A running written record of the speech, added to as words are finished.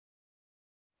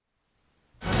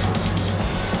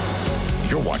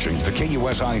You're watching the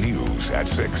KUSI News at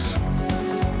 6.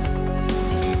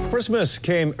 Christmas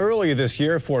came early this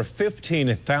year for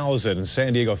 15,000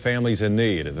 San Diego families in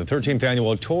need. The 13th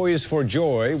annual Toys for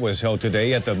Joy was held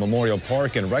today at the Memorial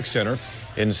Park and Rec Center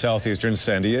in southeastern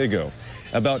San Diego.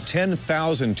 About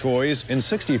 10,000 toys and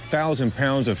 60,000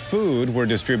 pounds of food were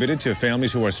distributed to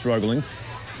families who are struggling.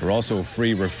 There are also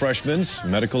free refreshments,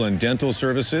 medical and dental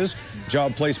services,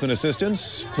 job placement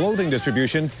assistance, clothing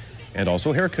distribution, and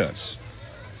also haircuts.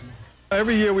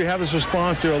 Every year we have this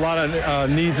response. There are a lot of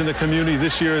needs in the community.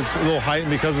 This year is a little heightened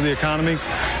because of the economy.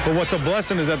 But what's a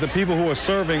blessing is that the people who are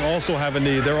serving also have a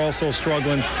need. They're also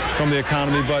struggling from the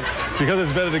economy. But because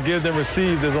it's better to give than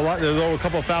receive, there's over a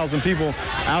couple of thousand people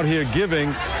out here giving,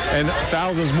 and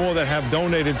thousands more that have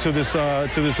donated to this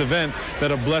event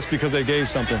that are blessed because they gave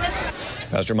something.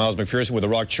 Pastor Miles McPherson with the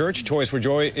Rock Church. Toys for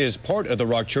Joy is part of the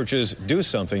Rock Church's Do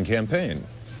Something campaign.